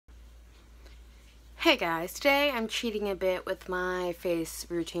Hey guys, today I'm cheating a bit with my face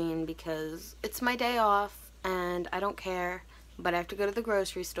routine because it's my day off and I don't care, but I have to go to the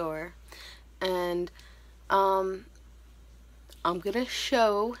grocery store and I'm gonna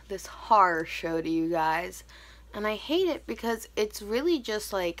show this horror show to you guys, and I hate it because it's really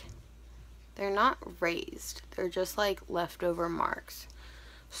just like, they're not raised, they're just like leftover marks.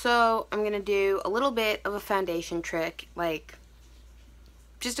 So I'm gonna do a little bit of a foundation trick, like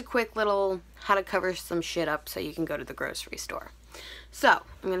just a quick little how to cover some shit up so you can go to the grocery store. So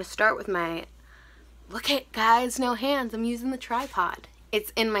I'm gonna start with my, look at guys, no hands, I'm using the tripod.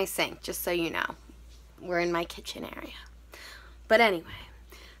 It's in my sink, just so you know. We're in my kitchen area. But anyway,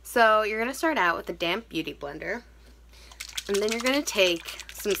 so you're gonna start out with a damp beauty blender, and then you're gonna take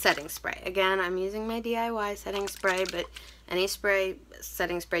some setting spray. Again, I'm using my DIY setting spray, but any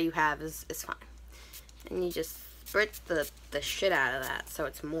setting spray you have is fine. And you just spritz the shit out of that so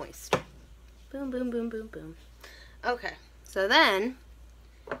it's moist. Boom, boom, boom, boom, boom. Okay, so then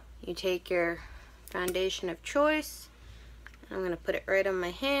you take your foundation of choice. I'm going to put it right on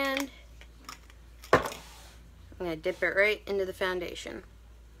my hand. I'm going to dip it right into the foundation.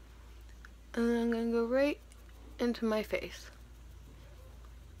 And then I'm going to go right into my face.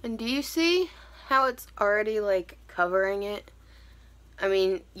 And do you see how it's already like covering it? I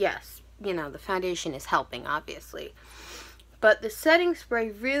mean, yes, you know, the foundation is helping, obviously. But the setting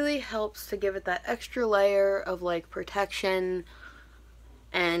spray really helps to give it that extra layer of like protection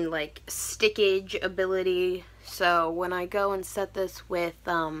and like stickage ability. So when I go and set this with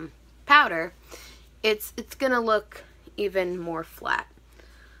powder, it's gonna look even more flat.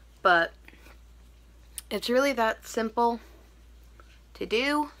 But it's really that simple to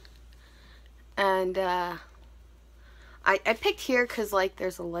do. And I picked here because like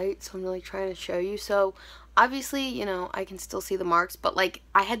there's a light, so I'm really trying to show you. So obviously, you know, I can still see the marks, but like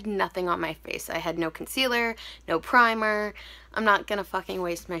I had nothing on my face. I had no concealer, no primer. I'm not gonna fucking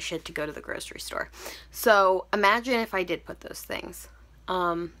waste my shit to go to the grocery store. So imagine if I did put those things.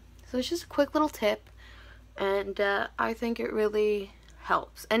 So it's just a quick little tip, and I think it really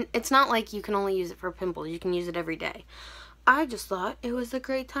helps. And it's not like you can only use it for pimples. You can use it every day. I just thought it was a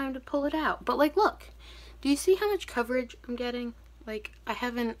great time to pull it out. But like, look, do you see how much coverage I'm getting? Like, I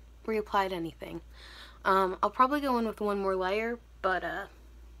haven't reapplied anything. I'll probably go in with one more layer, but there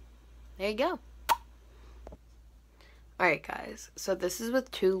you go. Alright guys, so this is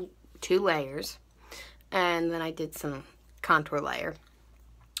with two layers, and then I did some contour layer.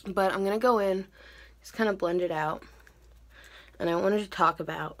 But I'm gonna go in, just kind of blend it out, and I wanted to talk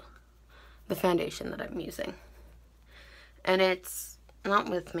about the foundation that I'm using. And it's not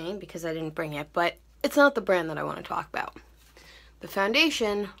with me because I didn't bring it, but it's not the brand that I want to talk about. The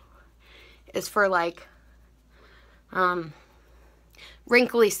foundation is for like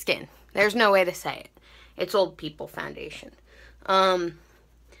wrinkly skin. There's no way to say it. It's old people foundation. And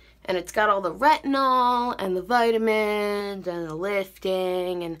it's got all the retinol and the vitamins and the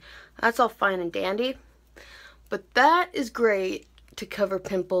lifting, and that's all fine and dandy. But that is great to cover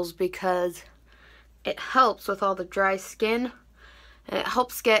pimples because it helps with all the dry skin, and it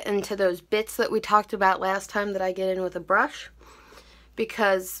helps get into those bits that we talked about last time that I get in with a brush,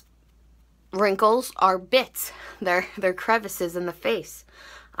 because wrinkles are bits. They're crevices in the face.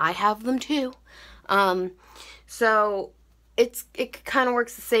 I have them too. So it kind of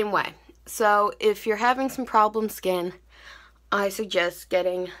works the same way. So if you're having some problem skin, I suggest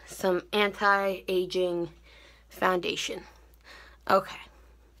getting some anti-aging foundation. Okay.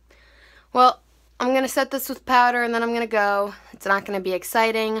 Well, I'm going to set this with powder and then I'm going to go. It's not going to be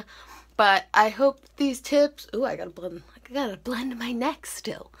exciting, but I hope these tips, ooh, I gotta blend my neck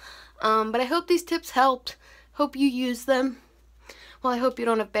still. But I hope these tips helped. Hope you use them. Well, I hope you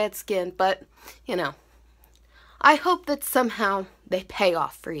don't have bad skin, but, you know, I hope that somehow they pay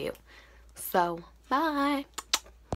off for you. So, bye.